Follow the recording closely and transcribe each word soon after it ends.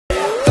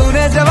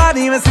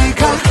जवानी में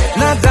सीखा,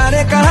 ना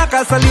जाने कहाँ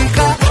का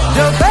सलीका,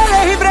 जो तेरे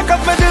ही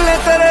ब्रेकअप में दिल ने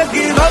तेरे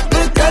गिव अप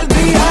कर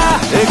दिया।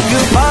 एक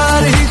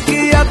बार ही